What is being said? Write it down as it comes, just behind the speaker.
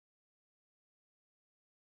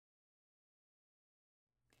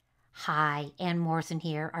Hi, Ann Morrison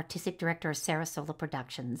here, Artistic Director of SaraSolo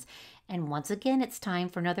Productions. And once again, it's time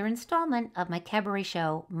for another installment of my cabaret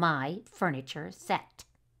show, My Furniture Set.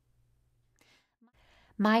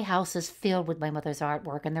 My house is filled with my mother's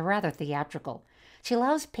artwork, and they're rather theatrical. She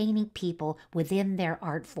loves painting people within their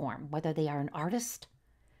art form, whether they are an artist,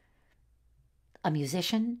 a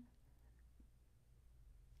musician,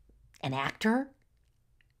 an actor,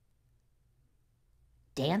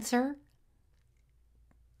 dancer.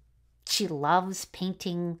 She loves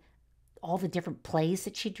painting all the different plays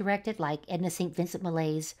that she directed, like Edna St. Vincent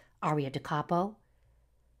Millay's Aria da Capo,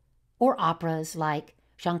 or operas like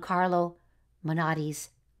Giancarlo Monati's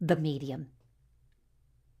The Medium.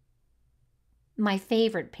 My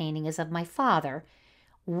favorite painting is of my father,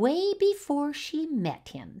 way before she met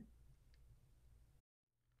him.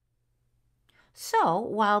 So,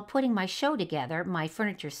 while putting my show together, My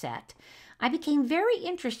Furniture Set, I became very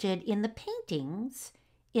interested in the paintings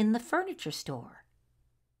in the furniture store.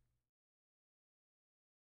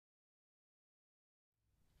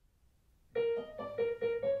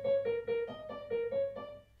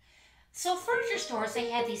 So furniture stores, they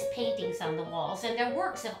have these paintings on the walls, and they're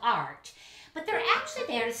works of art, but they're actually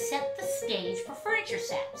there to set the stage for furniture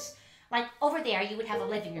sets. Like over there, you would have a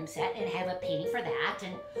living room set and have a painting for that,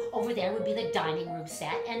 and over there would be the dining room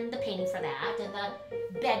set and the painting for that, and the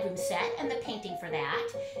bedroom set and the painting for that.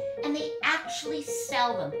 And they actually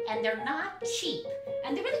sell them, and they're not cheap,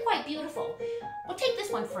 and they're really quite beautiful. Well, take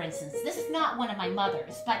this one for instance. This is not one of my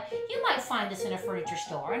mother's, but you might find this in a furniture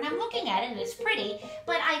store, and I'm looking at it and it's pretty,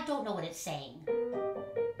 but I don't know what it's saying.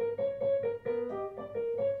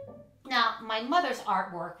 Now, my mother's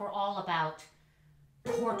artwork were all about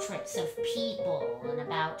portraits of people and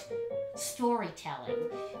about storytelling.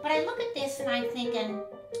 But I look at this and I'm thinking,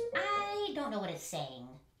 I don't know what it's saying.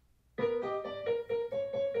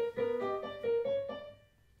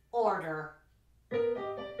 Order.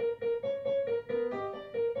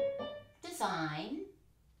 Design.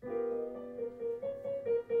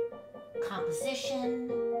 Composition.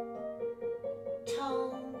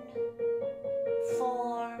 Tone.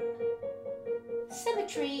 Form.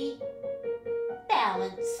 Symmetry.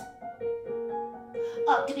 Balance.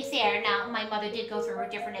 Oh, to be fair, now my mother did go through a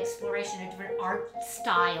different exploration of different art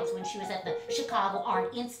styles when she was at the Chicago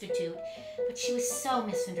Art Institute, but she was so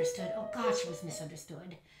misunderstood. Oh God, she was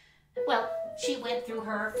misunderstood. Well, she went through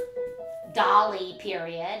her Dali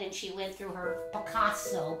period, and she went through her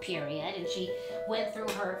Picasso period, and she went through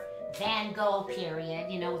her Van Gogh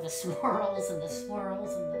period, you know, with the swirls and the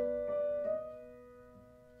swirls and the...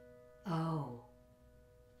 Oh.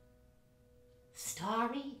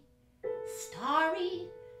 Starry, starry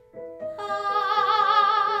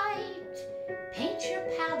night, paint your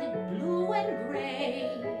palette blue and gray.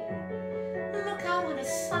 Look out on a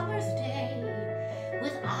summer's day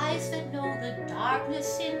with eyes that know the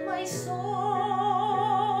darkness in my soul.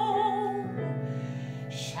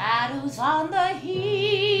 Shadows on the hills,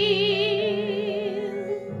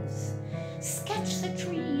 sketch the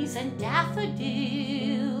trees and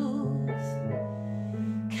daffodils.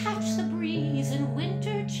 Catch the breeze and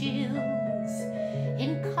winter chills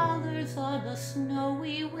in colors on a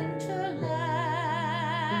snowy winter land.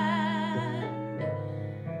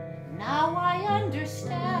 Now I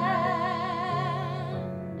understand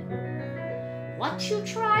what you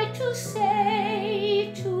tried to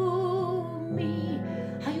say to me,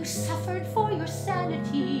 how you suffered for your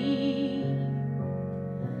sanity,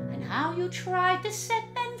 and how you tried to set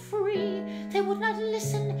men free. They would not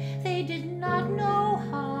listen, they did not know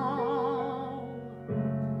how.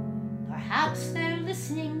 Perhaps they're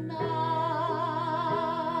listening now.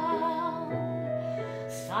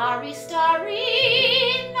 Starry,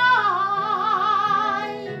 starry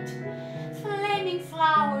night, flaming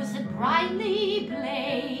flowers that brightly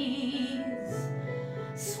blaze,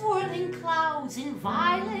 swirling clouds in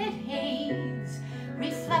violet haze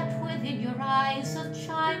reflect within your eyes of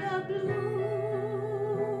china blue.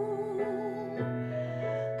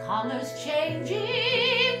 Colors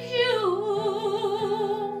changing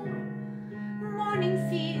hue, morning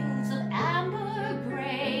fields of amber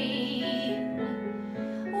grain,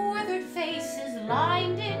 withered faces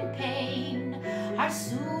lined in pain are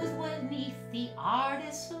soothed beneath the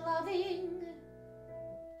artist's loving.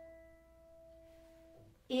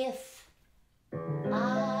 If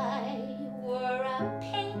I were a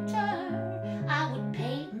painter, I would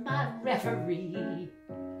paint my reverie.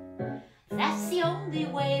 That's the only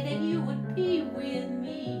way that you would be with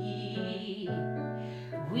me.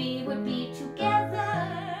 We would be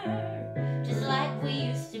together just like we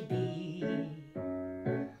used to be.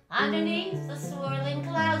 Underneath the swirling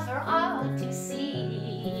clouds for all to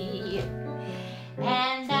see.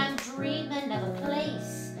 And I'm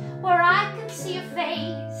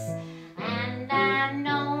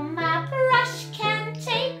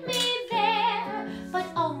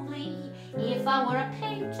If I were a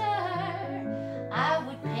painter, I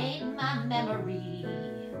would paint my memory.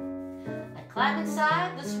 I'd climb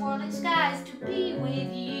inside the swirling skies to be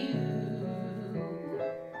with you.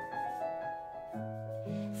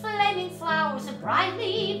 Flaming flowers that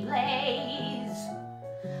brightly blaze,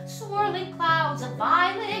 swirling clouds of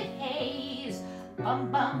violet haze.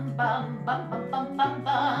 Bum bum bum bum bum bum bum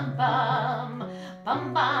bum bum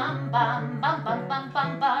bum bum bum bum bum bum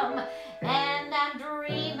bum bum. And I'm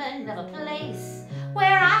dreaming of a place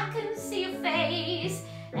where I can see your face,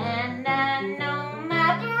 and I know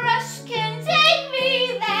my brush can take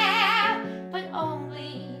me there, but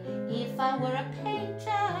only if I were a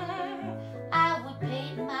painter, I would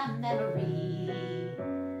paint my memory.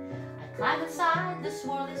 I'd climb inside the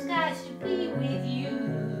swirling skies to be with you.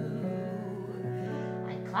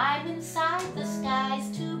 I'd climb inside the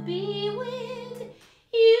skies to be with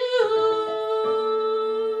you.